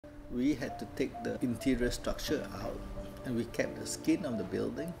we had to take the interior structure out, and we kept the skin of the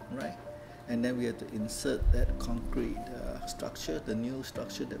building, right? And then we had to insert that concrete structure, the new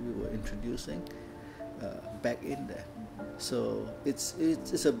structure that we were introducing, back in there. So it's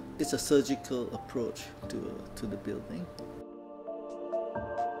a surgical approach to the building.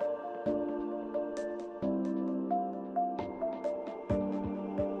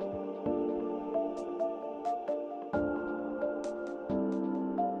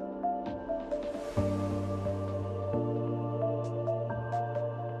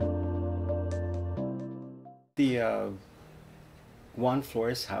 The Juan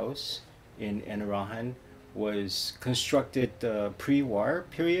Flores house in Inarajan was constructed pre-war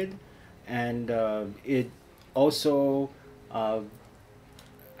period, and it also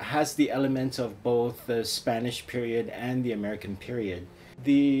has the elements of both the Spanish period and the American period.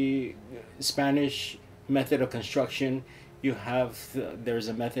 The Spanish method of construction, there's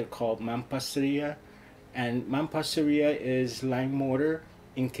a method called mampostería, and mampostería is lime mortar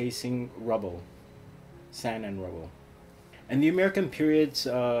encasing rubble, sand and rubble. And the American period's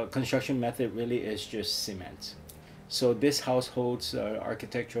construction method really is just cement. So this house holds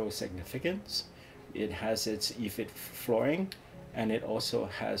architectural significance. It has its EFIT flooring, and it also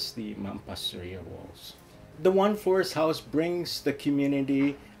has the mampostería walls. The Juan Flores house brings the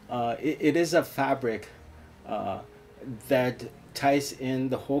community, it is a fabric that ties in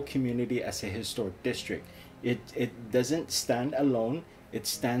the whole community as a historic district. It doesn't stand alone. It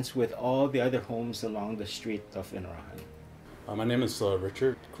stands with all the other homes along the street of Inarajan. My name is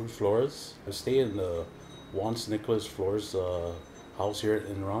Richard Cruz Flores. I stay in the Juan Nicholas Flores house here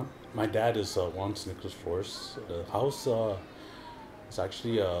in Inarajan. My dad is Juan Nicholas Flores. The house is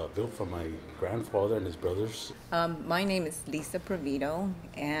actually built from my grandfather and his brothers. My name is Lisa Provido,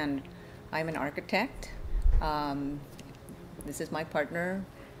 and I'm an architect. This is my partner,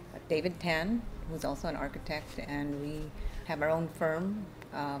 David Tan, who's also an architect, and we have our own firm,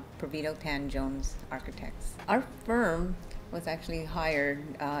 Provido Tan Jones Architects. Our firm was actually hired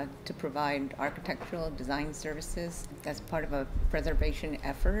to provide architectural design services as part of a preservation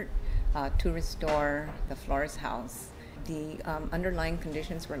effort to restore the Flores house. The underlying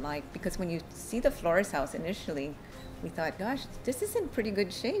conditions were because when you see the Flores house initially, we thought, gosh, this is in pretty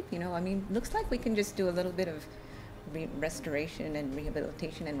good shape, you know. I mean, looks like we can just do a little bit of restoration and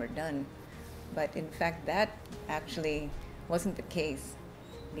rehabilitation and we're done. But in fact, that actually wasn't the case,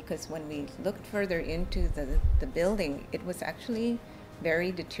 because when we looked further into the building, it was actually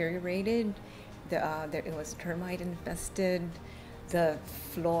very deteriorated. It was termite infested. The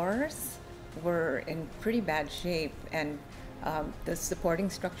floors were in pretty bad shape, and the supporting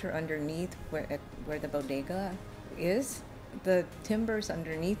structure underneath where the bodega is, the timbers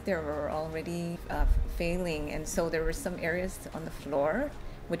underneath there were already failing, and so there were some areas on the floor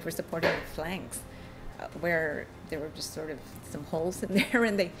which were supporting the flanks where there were just sort of some holes in there,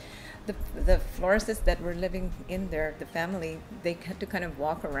 and the florists that were living in there, the family, they had to kind of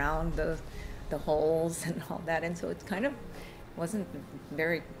walk around the holes and all that, and so it kind of wasn't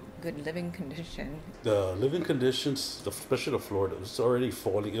very good living condition. The living conditions, especially the floor, it was already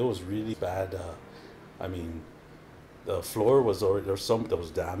falling. It was really bad. I mean, the floor was already, there was some that was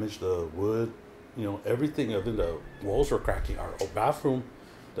damaged. The wood, you know, everything. Even the walls were cracking. Our bathroom,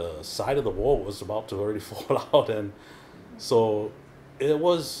 the side of the wall was about to already fall out, and so it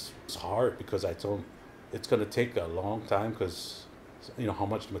was hard, because I told him it's going to take a long time, because you know how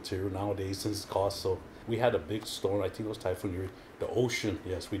much material nowadays things cost. So we had a big storm. I think it was Typhoon Yuri. The ocean,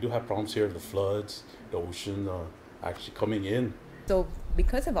 yes, we do have problems here. The floods, the ocean actually coming in. So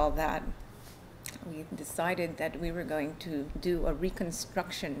because of all that, we decided that we were going to do a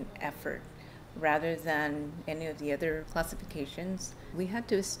reconstruction effort rather than any of the other classifications. We had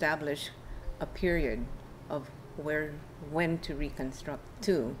to establish a period of when to reconstruct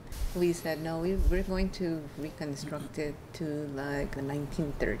to. We said, no, we're going to reconstruct it to like the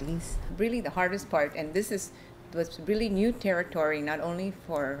 1930s. Really the hardest part, and this was really new territory, not only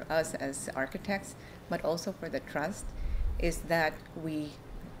for us as architects, but also for the trust, is that we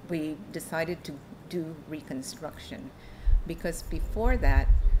decided to do reconstruction. Because before that,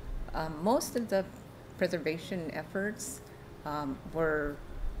 most of the preservation efforts were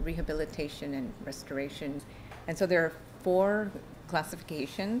rehabilitation and restoration. And so there are 4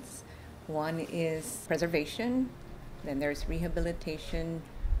 classifications. One is preservation, then there's rehabilitation,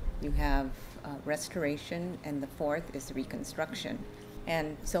 you have restoration, and the 4th is reconstruction.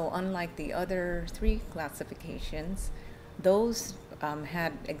 And so unlike the other 3 classifications, those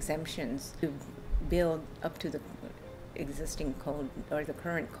had exemptions to build up to the existing code or the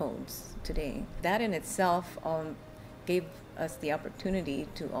current codes today. That in itself gave us the opportunity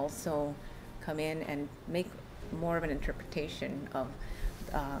to also come in and make more of an interpretation of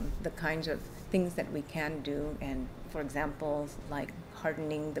the kinds of things that we can do, and for example, like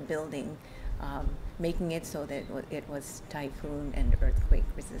hardening the building, making it so that it was typhoon and earthquake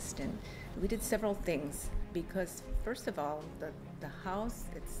resistant. We did several things because, first of all, the house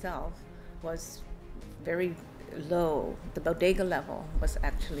itself was very low. The bodega level was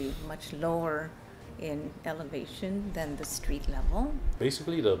actually much lower in elevation than the street level.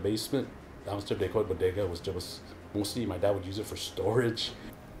 Basically, the basement downstairs, they call it bodega, was just mostly my dad would use it for storage.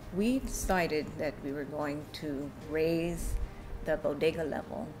 We decided that we were going to raise the bodega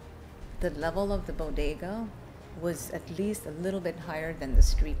level. The level of the bodega was at least a little bit higher than the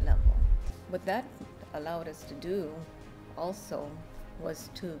street level. What that allowed us to do also was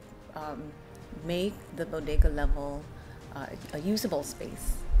to make the bodega level a usable space.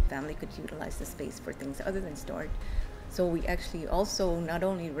 Family could utilize the space for things other than storage. So we actually also not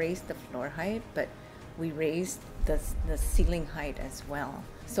only raised the floor height, but we raised the ceiling height as well.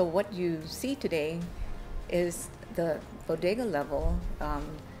 So what you see today is the bodega level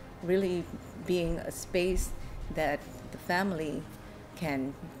really being a space that the family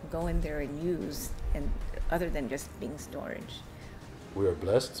can go in there and use, and other than just being storage. We are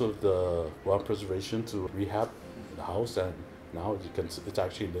blessed with the Guam preservation to rehab the house, and now it's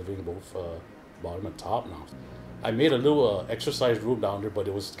actually living both bottom and top now. I made a little exercise room down there, but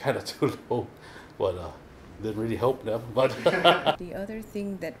it was kind of too low, but didn't really help them. But the other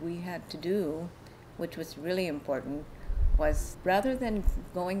thing that we had to do, which was really important, was rather than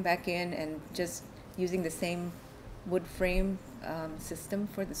going back in and just using the same wood frame system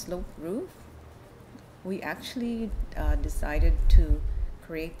for the sloped roof, we actually decided to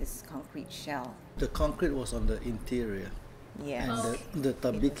create this concrete shell. The concrete was on the interior. Yes. And the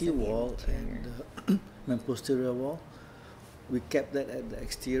tabiki on the wall and the posterior wall, we kept that at the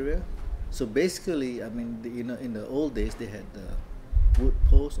exterior. So basically, I mean, in the old days, they had the wood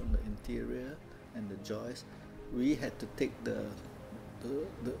posts on the interior and the joists. We had to take the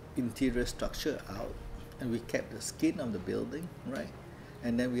interior structure out, and we kept the skin of the building, right?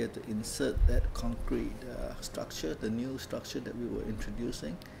 And then we had to insert that concrete structure, the new structure that we were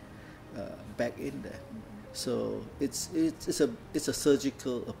introducing, back in there. So it's a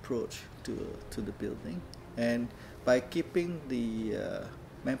surgical approach to the building, and by keeping the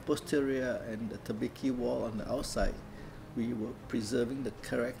main posterior and the tabiki wall on the outside, we were preserving the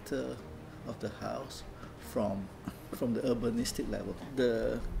character of the house from the urbanistic level.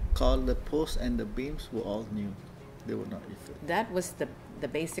 The collar posts and the beams were all new. They were not refit. That was the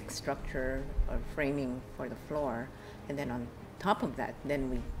basic structure or framing for the floor, and then on top of that, then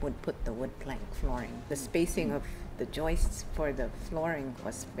we would put the wood plank flooring. The spacing of the joists for the flooring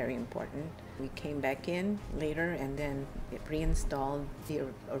was very important. We came back in later and then it reinstalled the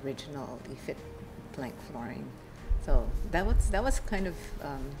original EFIT plank flooring. So that was kind of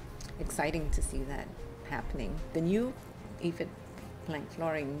exciting to see that happening. The new EFIT plank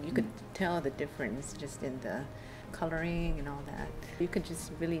flooring, you could tell the difference just in the coloring and all that. You could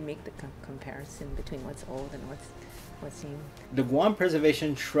just really make the comparison between what's old and what's new. The Guam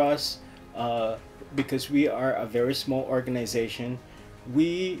Preservation Trust, because we are a very small organization,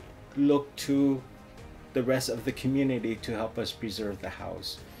 we look to the rest of the community to help us preserve the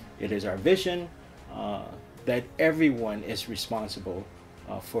house. It is our vision that everyone is responsible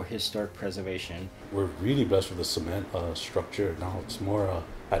for historic preservation. we're really blessed with the cement structure now. It's more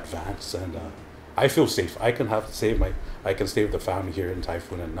advanced, and I feel safe. I can stay with the family here in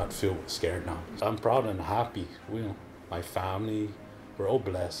Typhoon and not feel scared now. I'm proud and happy. My family, we're all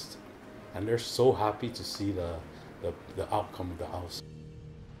blessed, and they're so happy to see the outcome of the house.